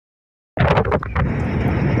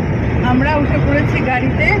উঠে পড়েছি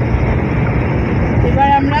গাড়িতে। এবার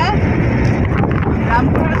আমরা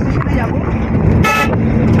রামপুরহাট স্টেশনে যাব,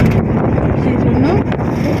 সেই জন্য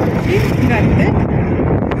গাড়িতে।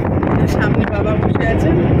 সামনে বাবা বসে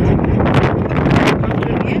আছেন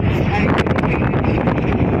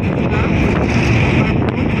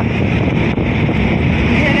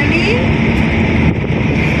নিয়ে,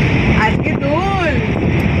 আজকে দোল।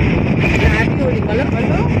 হ্যাপি হোলি বলো,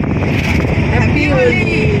 বলো হ্যাপি হোলি।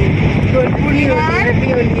 দোল পূর্ণিমার হ্যাপি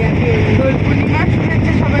হোলি, হ্যাপি হোলি। দোল পূর্ণিমার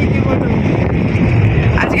শুভেচ্ছা সবাইকে বলো।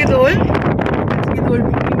 আজকে দোল, আজকে দোল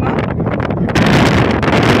পূর্ণিমা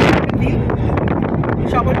দিন।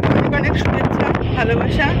 সকলকে অনেক অনেক শুভেচ্ছা,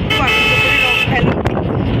 ভালোবাসা। খুব আনন্দ করে রং খেলো,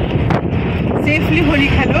 সেফলি হোলি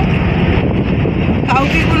খেলো,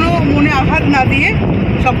 কাউকে কোনো মনে আঘাত না দিয়ে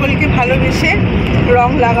সকলকে ভালোবেসে রং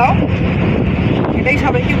লাগাও, এটাই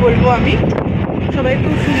সবাইকে বলবো আমি। সবাই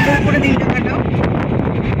খুব সুন্দর করে দিনটা কাটাও।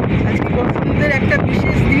 আজকে বসন্তের একটা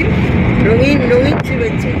বিশেষ দিন, রঙিন রঙিন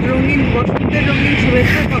শুভেচ্ছা, রঙিন বসন্তের রঙিন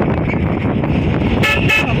শুভেচ্ছা সকলকে।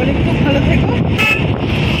 সকলে খুব ভালো থেকো।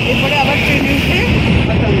 এরপরে আবার ট্রেনে উঠে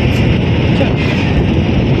কথা বলছি। চলো।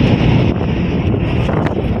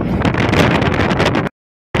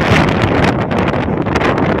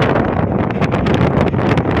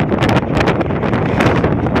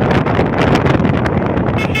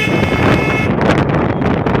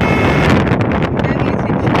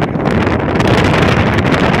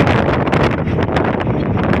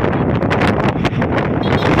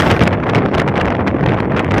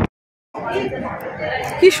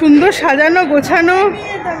 কি সুন্দর সাজানো গোছানো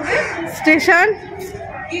স্টেশন।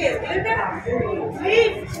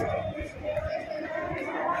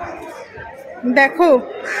 দেখো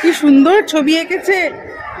কি সুন্দর ছবি এঁকেছে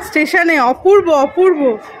স্টেশনে, অপূর্ব অপূর্ব।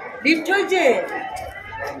 লিফট হয়েছে,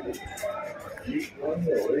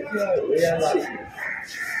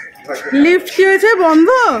 লিফট কি হয়েছে? বন্ধ।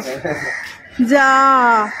 যা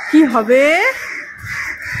কি হবে?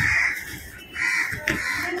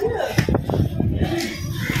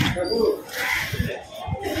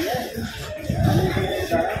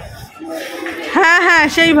 হ্যাঁ হ্যাঁ,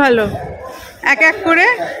 সেই ভালো। এক এক করে।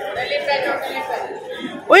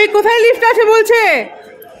 ওই কোথায় লিফট আছে বলছে?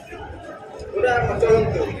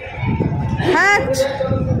 হ্যাঁ,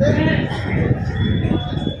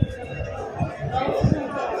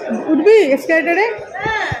 উঠবি এসকেলেটরে?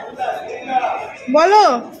 বলো।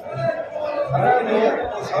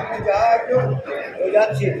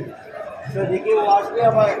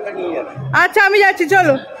 আচ্ছা আমি যাচ্ছি,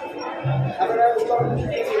 চলো।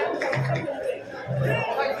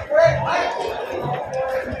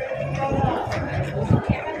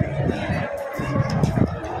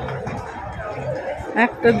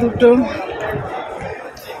 একটা দুটো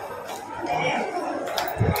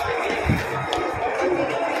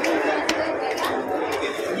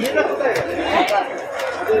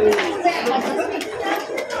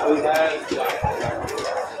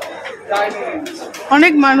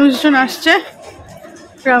অনেক মানুষজন আসছে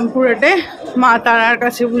রামপুরহাটে মা তারার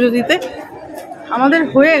কাছে পুজো দিতে। আমাদের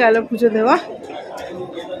হয়ে গেল পুজো দেওয়া,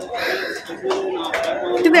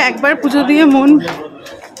 কিন্তু একবার পুজো দিয়ে মন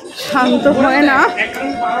শান্ত হয় না,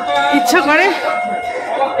 ইচ্ছা করে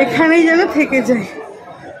এখানেই যেন থেকে যায়।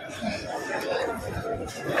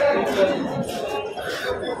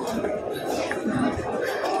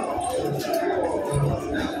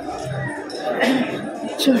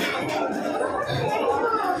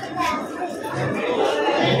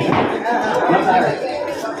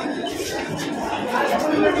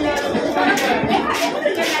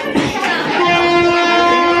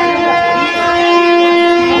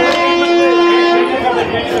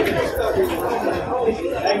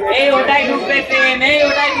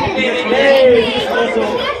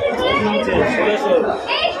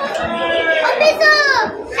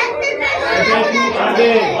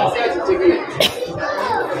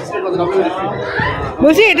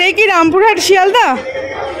 বলছি এটাই কি রামপুরহাট শিয়ালদা?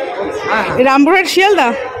 রামপুরহাট শিয়ালদা।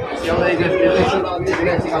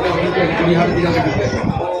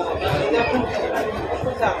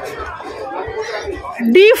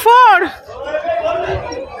 D4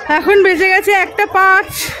 এখন বেজে গেছে 1:05।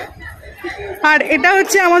 আর এটা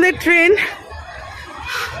হচ্ছে আমাদের ট্রেন,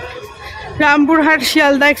 রামপুরহাট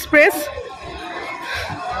শিয়ালদা এক্সপ্রেস।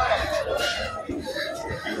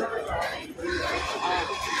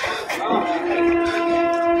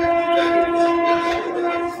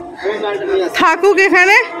 থাকুক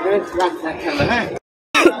এখানে।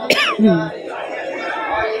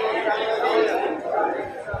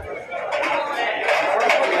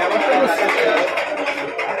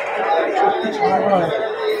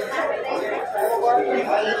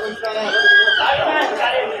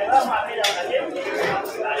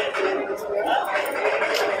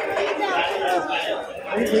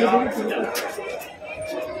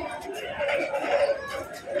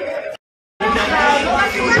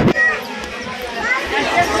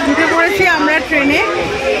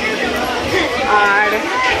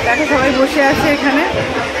 দেখো সবাই বসে আছে এখানে।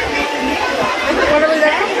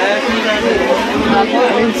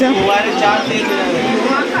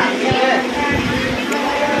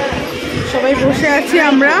 সবাই বসে আছি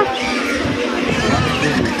আমরা।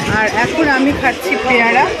 আর এখন আমি খাচ্ছি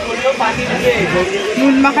পেয়ারা,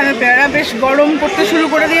 নুন মাখানো পেয়ারা। বেশ গরম করতে শুরু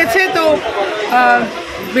করে দিয়েছে, তো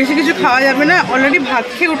বেশি কিছু খাওয়া যাবে না। অলরেডি ভাত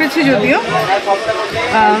খেয়ে উঠেছি যদিও,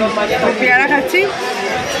 পেয়ারা খাচ্ছি।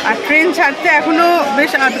 আর ট্রেন ছাড়তে এখনও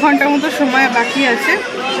বেশ আধ ঘন্টার মতো সময় বাকি আছে।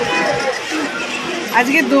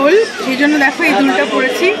 আজকে দোল, সেই জন্য দেখো এই দুলটা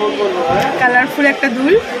পরেছি, কালারফুল একটা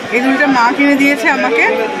দুল। এই দুলটা মা কিনে দিয়েছে আমাকে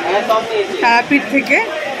তারাপীঠ থেকে।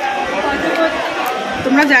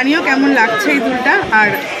 তোমরা জানিও কেমন লাগছে এই দুলটা। আর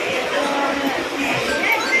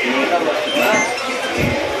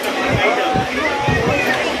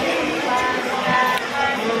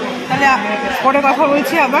তাহলে পরে কথা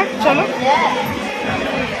বলছি আবার, চলো।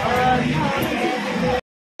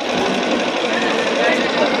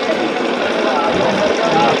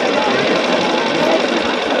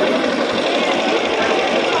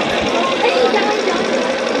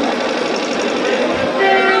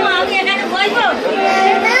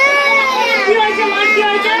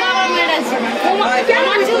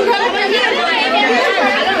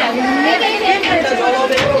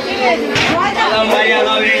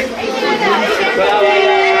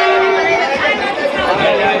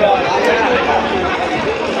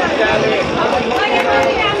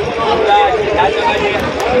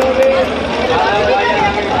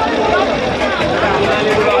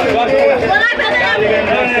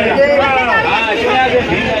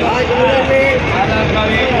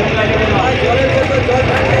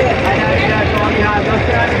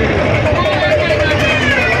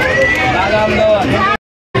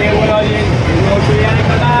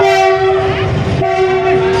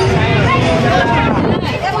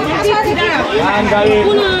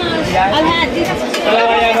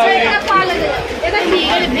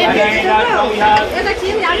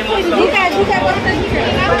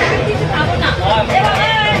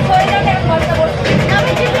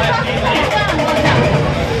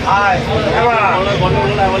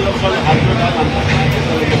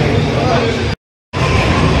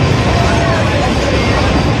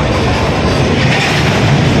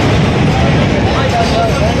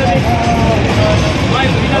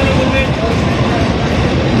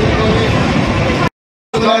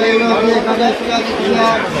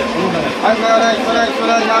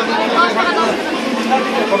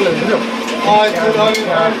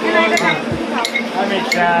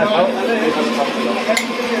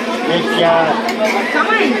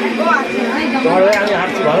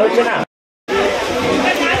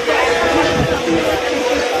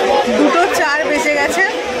 দুটো 4 বেজে গেছে,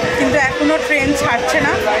 কিন্তু এখনো ট্রেন ছাড়ছে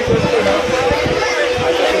না।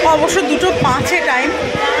 অবশ্য 2:05 টাইম,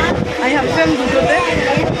 আমি ভাবছিলাম 2টোতে।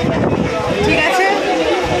 ঠিক আছে,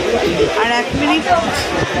 আর 1 মিনিট।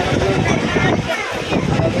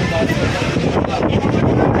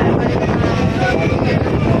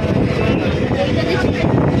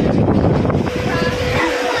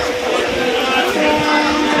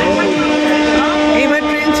 এইবার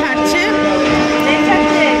ট্রেন ছাড়ছে।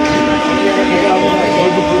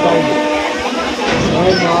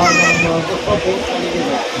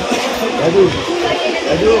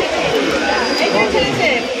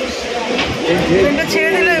 ট্রেনটা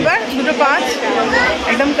ছেড়ে দিল এবার 2:05,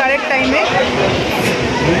 একদম কারেক্ট টাইমে।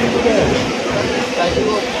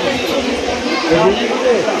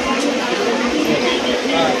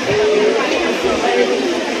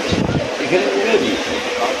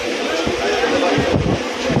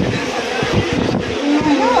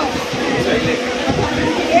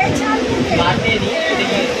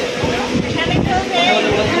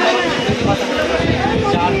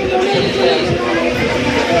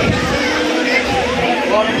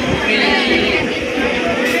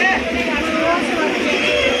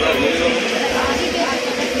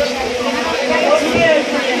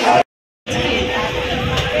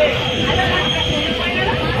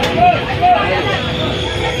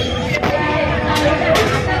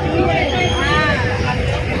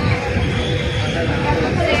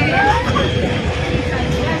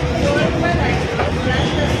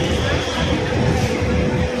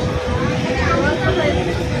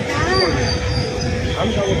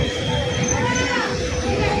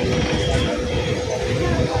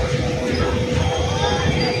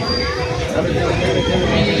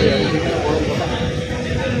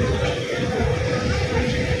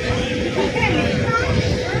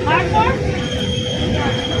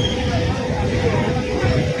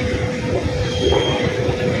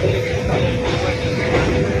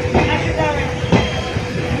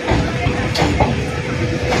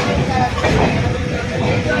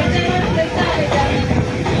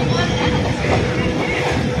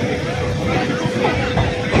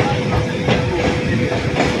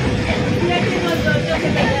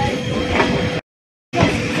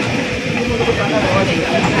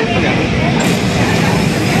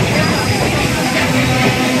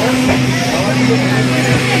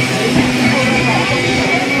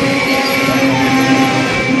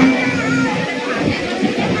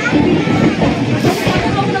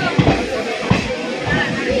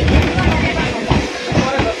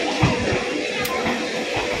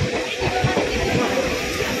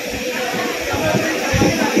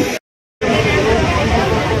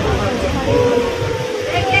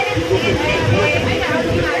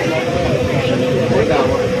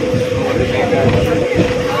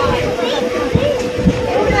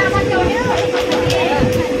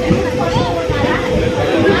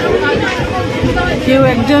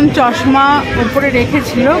 একজন চশমা উপরে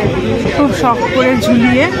রেখেছিল খুব শখ করে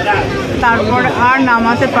ঝুলিয়ে, তারপর আর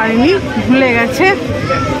নামাতে পারেনি, ভুলে গেছে,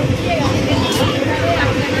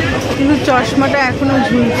 কিন্তু চশমাটা এখনো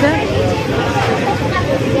ঝুলছে।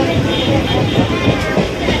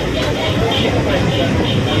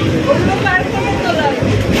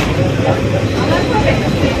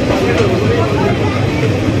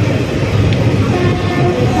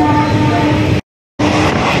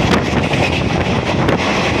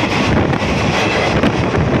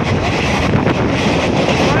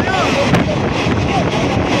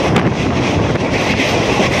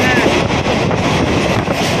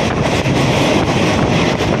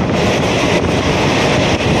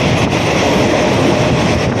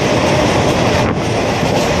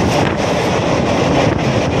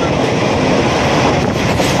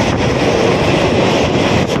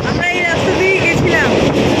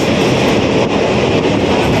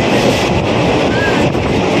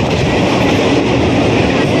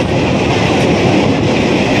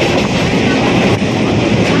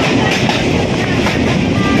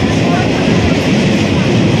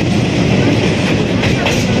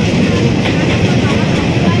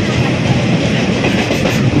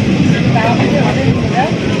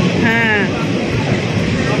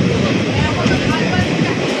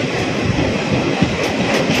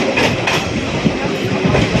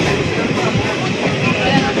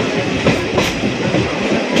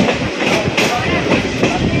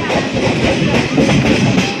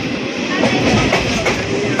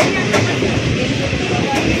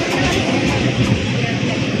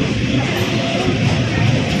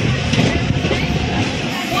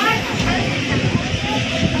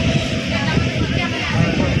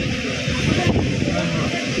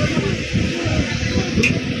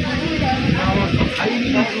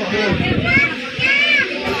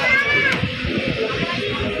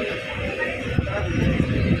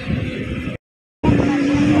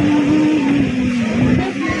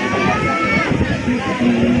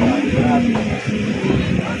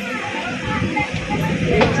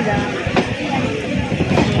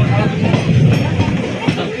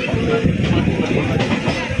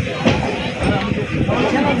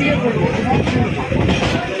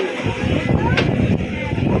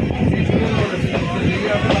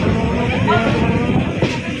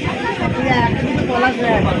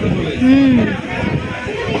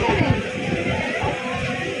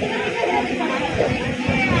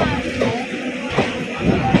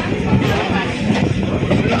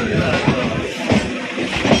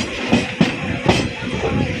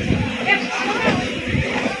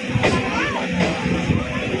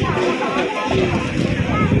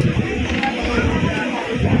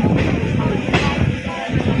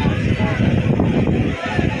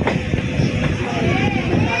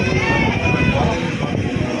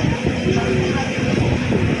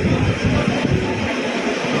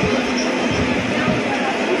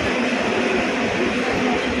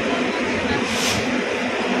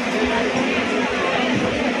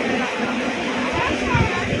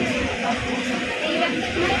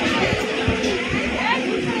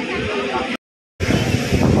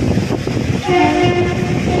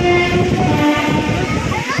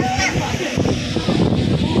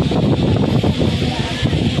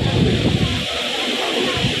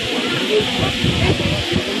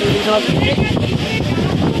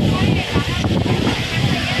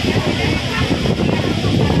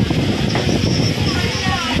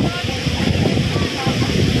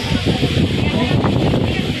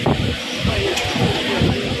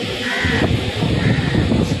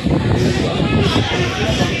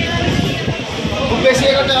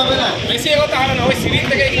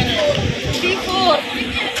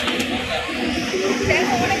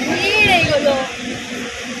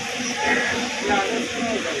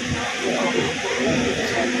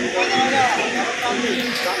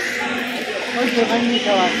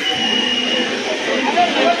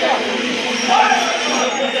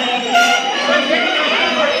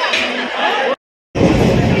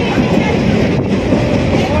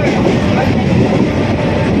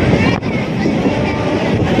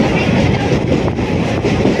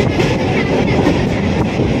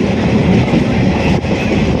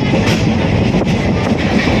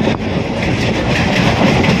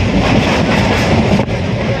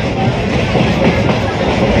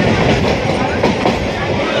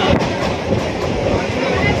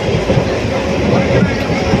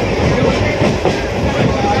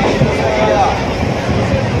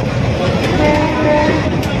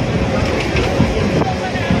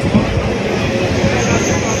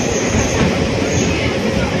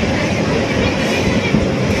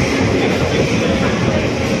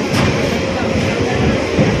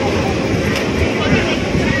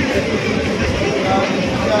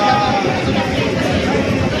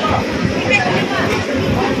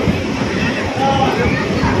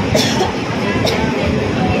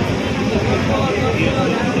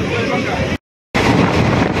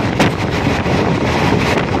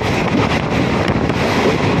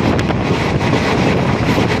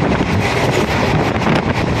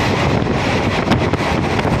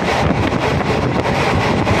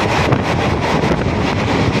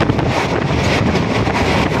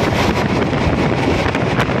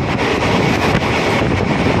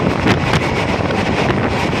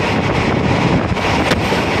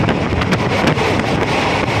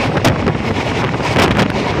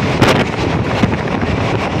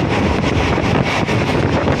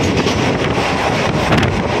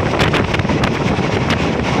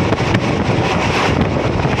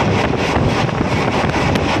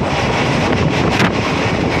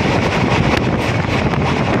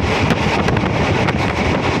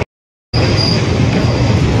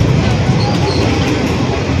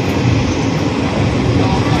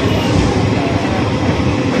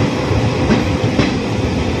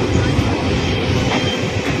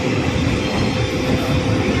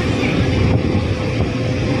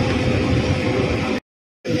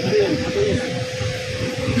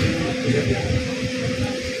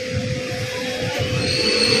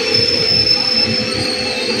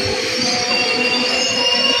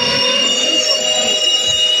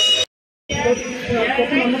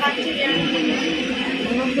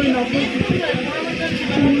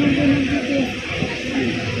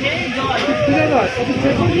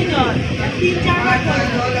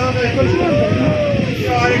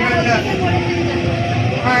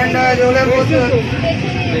 জলের বোতল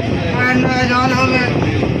জল হবে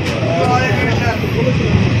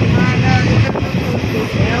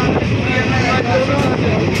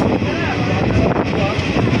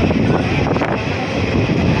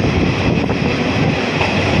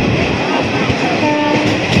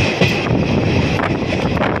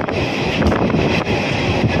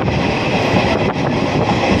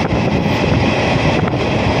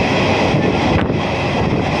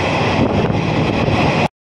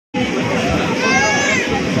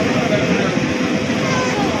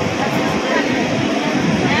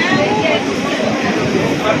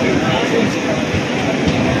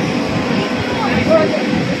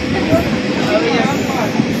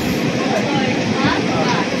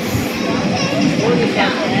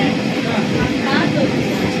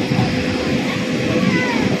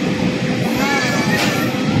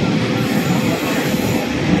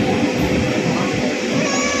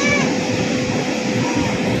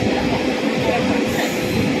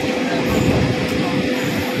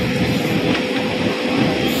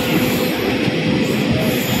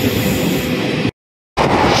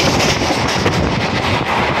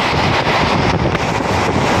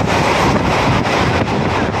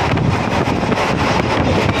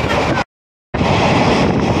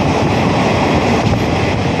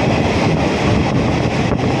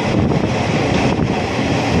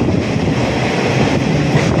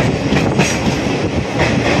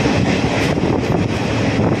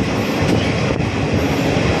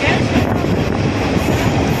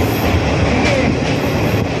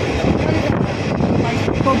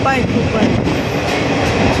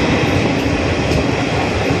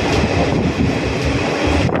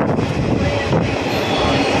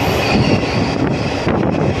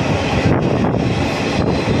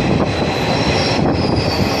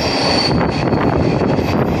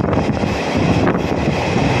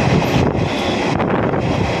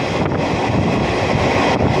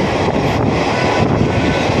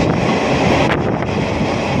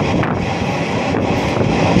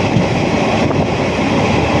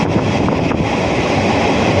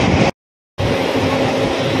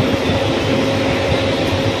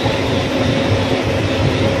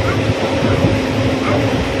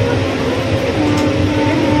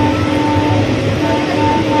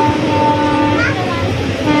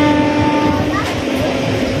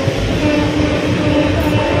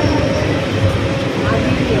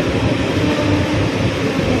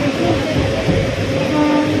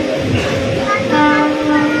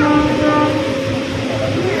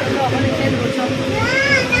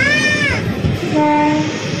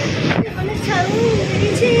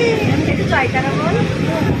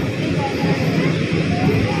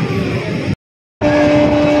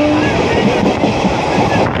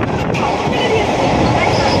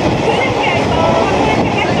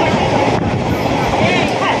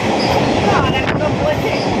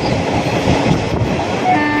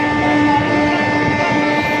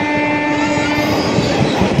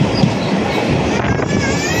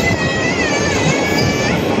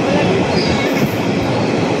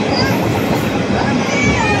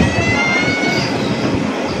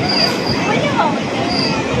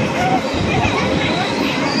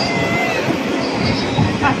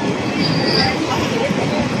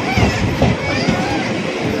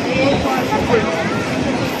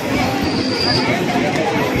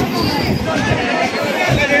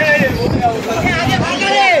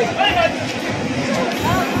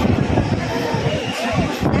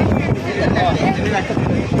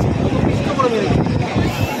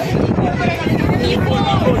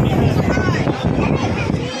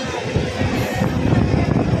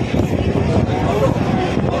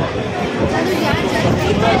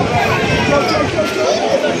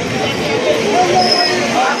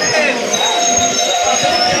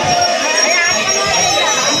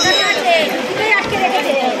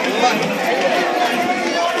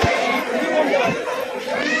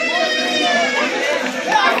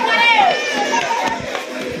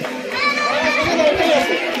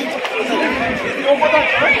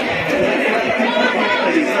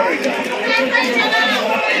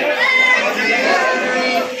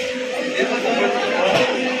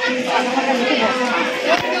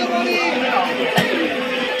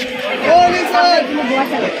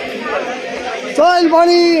চল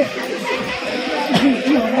বনি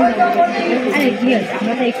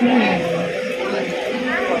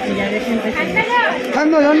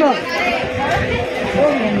ঠান্ডা ঠান্ডা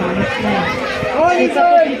প্রবলেম আছে না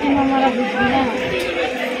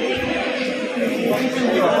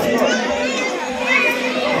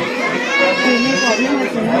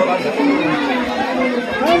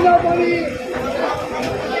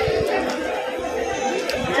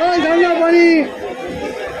বাড়ি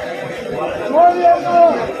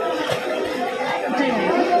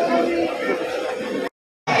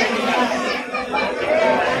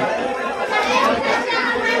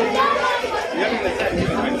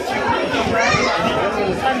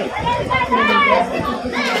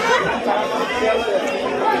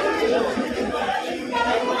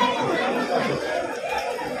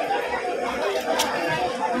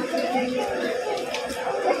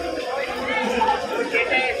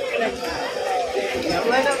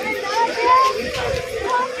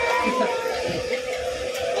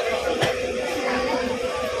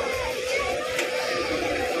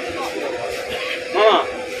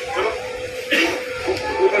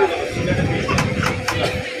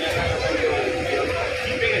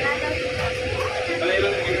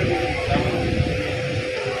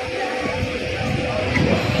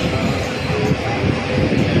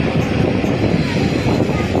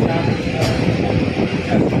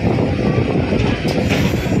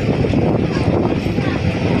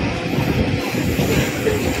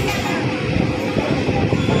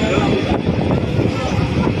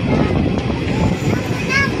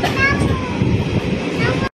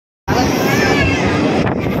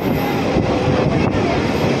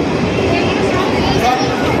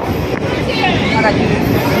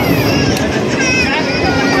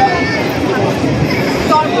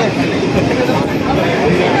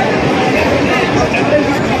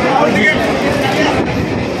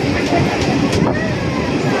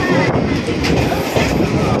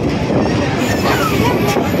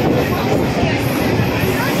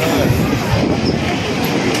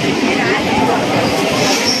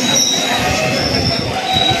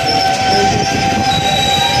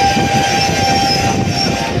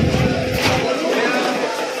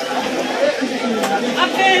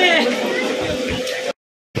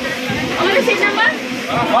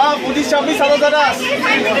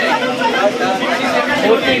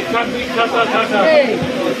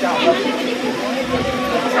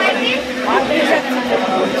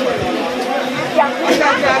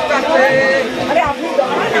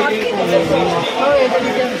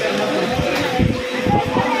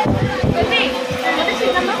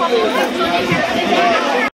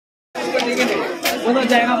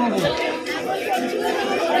জায়গা পাবো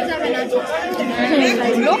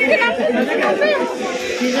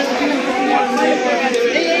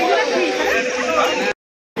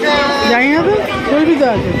জানি না তো করবি তো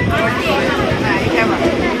আছে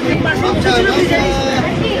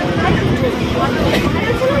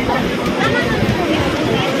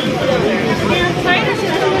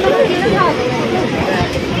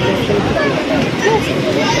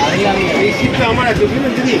আমার আছে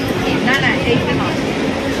দিদি না না এইটা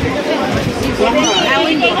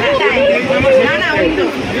না না উইন্ডো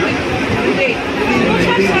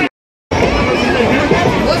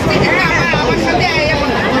আমার সাথে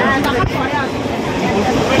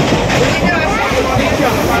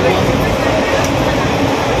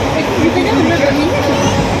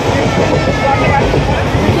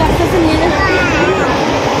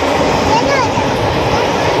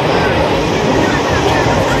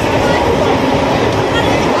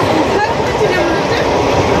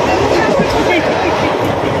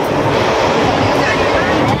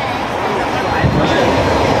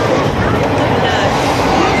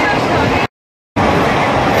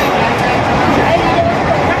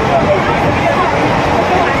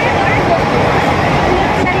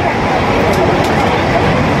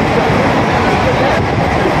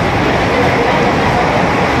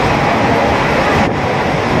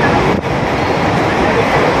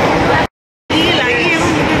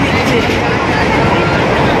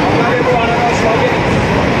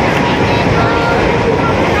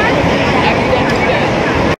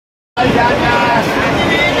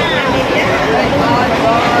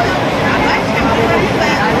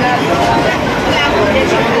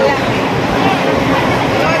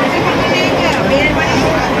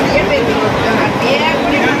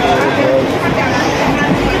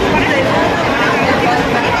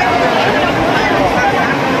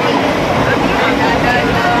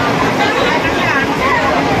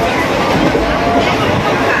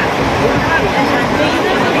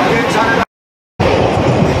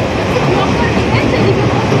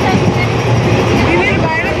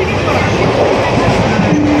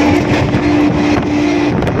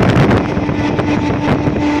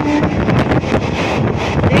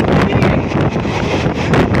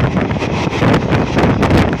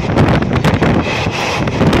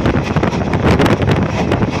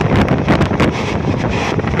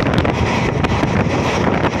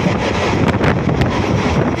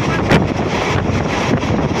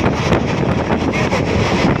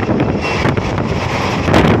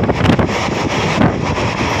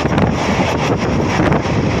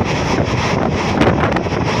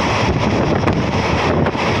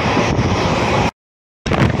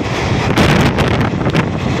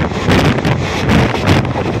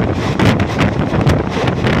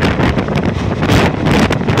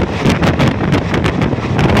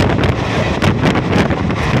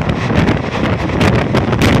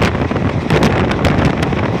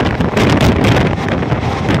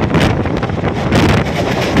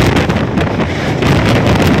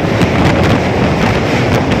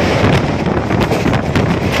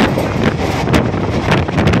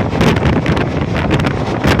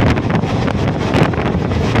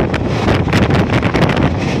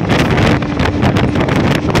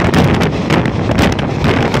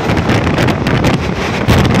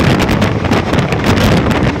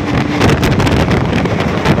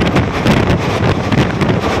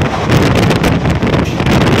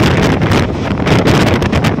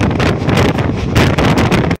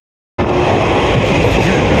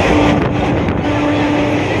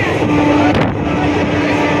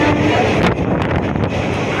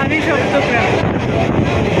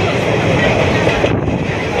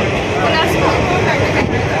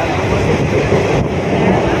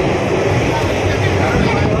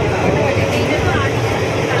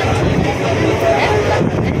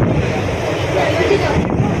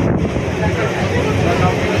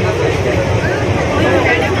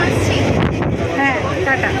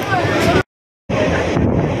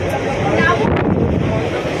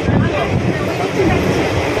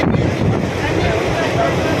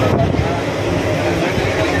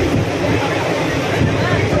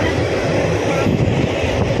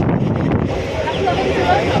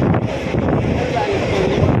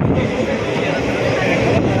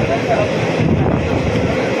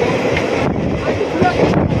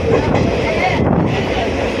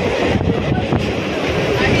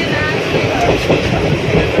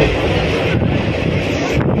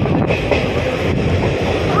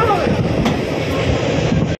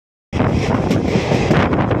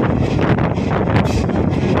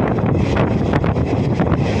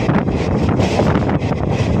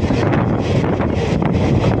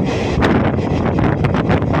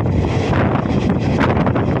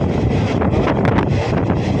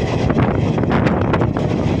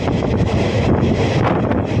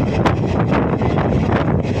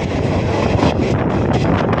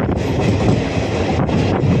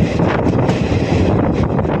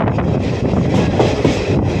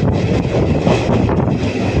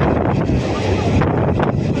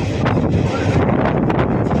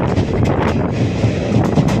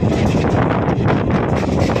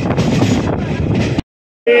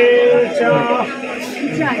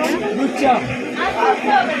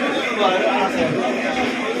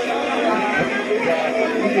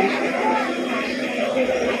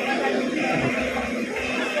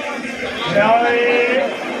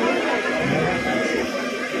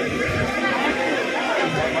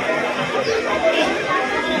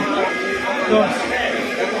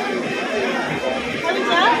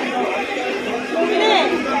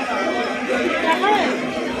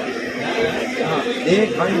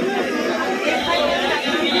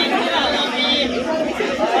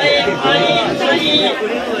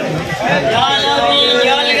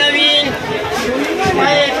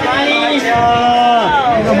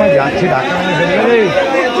যাচ্ছি ঢাকা দিতে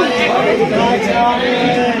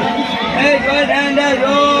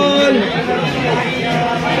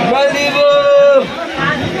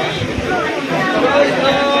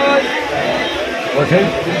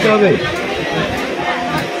হবে।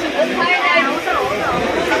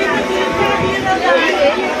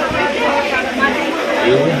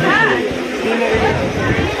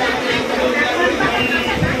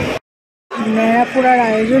 মেলা পোড়ার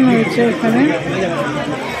আয়োজন হয়েছে এখানে।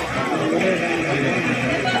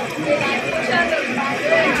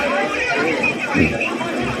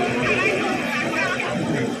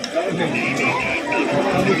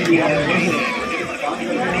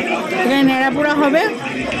 এখানে নেড়াপোড়া হবে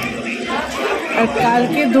আর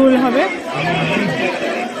কালকে দোল হবে।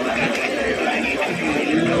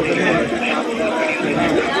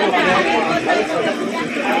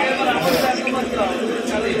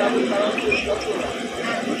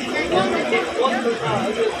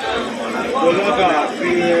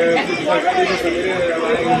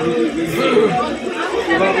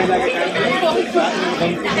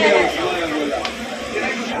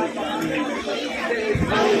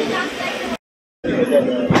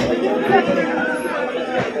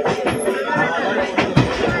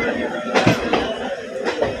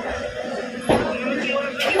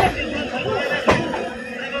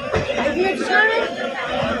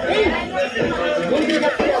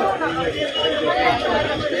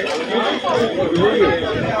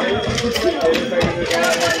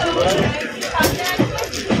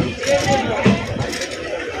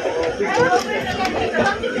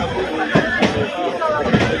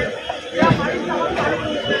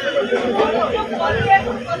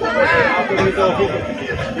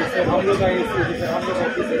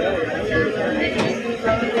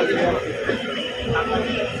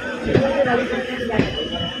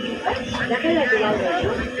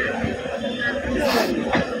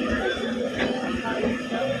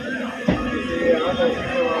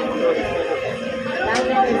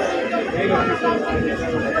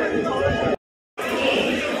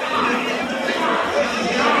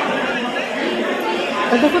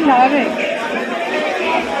 কতক্ষণ দাঁড়াবে?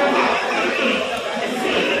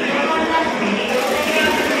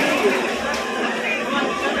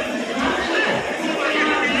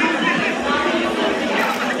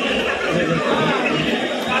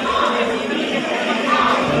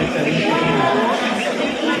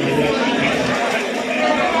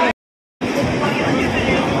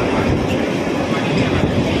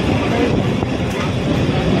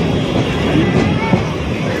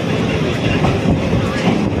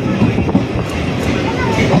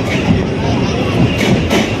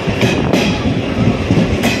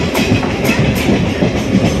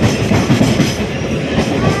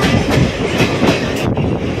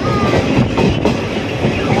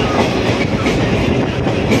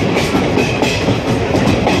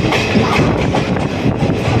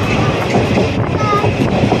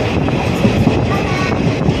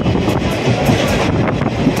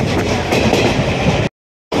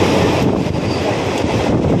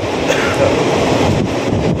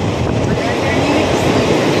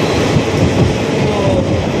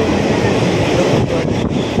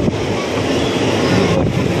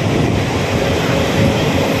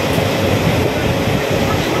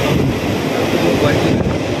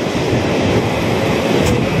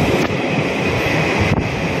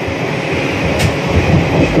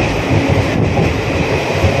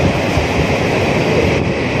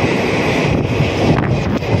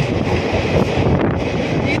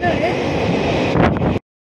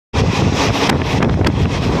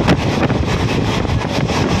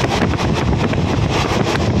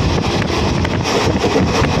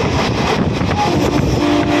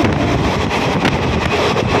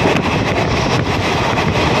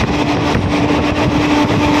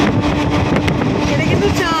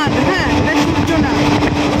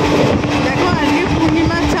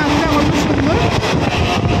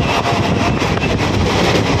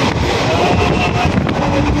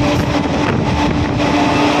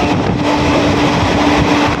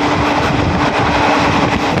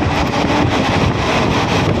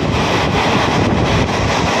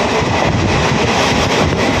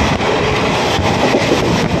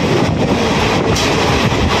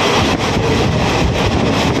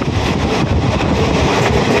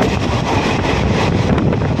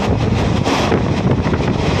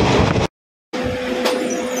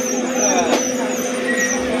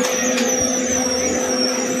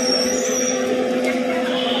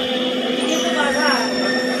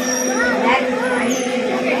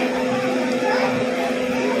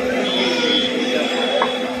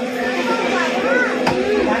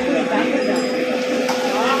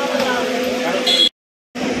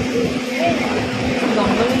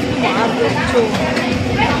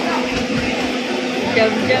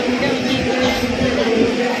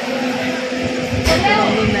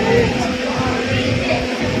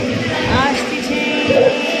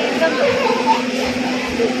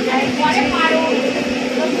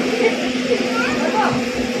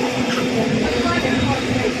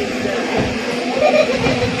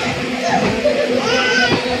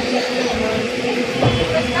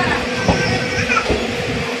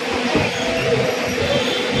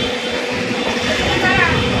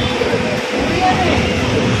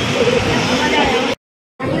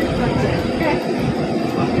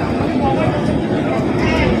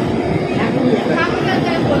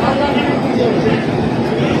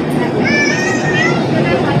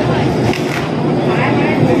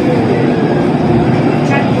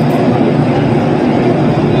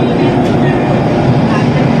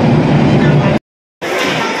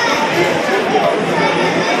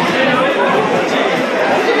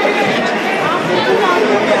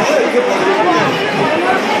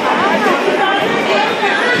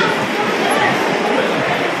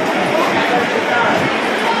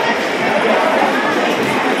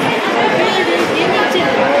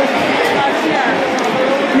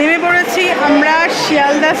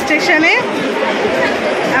 স্টেশনে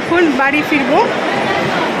এখন বাড়ি ফিরবো।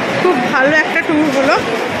 খুব ভালো একটা ট্যুর হলো,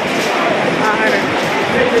 আর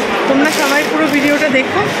তোমরা সবাই পুরো ভিডিওটা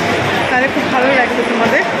দেখো, তাহলে খুব ভালো লাগবে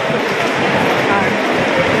তোমাদের। আর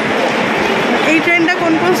এই ট্রেনটা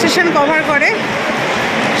কোন কোন স্টেশন কভার করে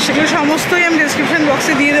সেগুলো সমস্তই আমি ডেসক্রিপশন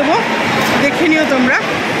বক্সে দিয়ে দেবো, দেখে নিও তোমরা।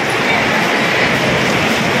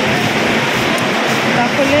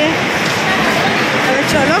 তাহলে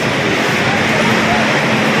চলো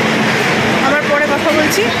আবার পরে কথা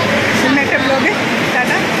বলছি অন্য একটা ব্লগে।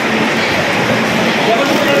 টাটা।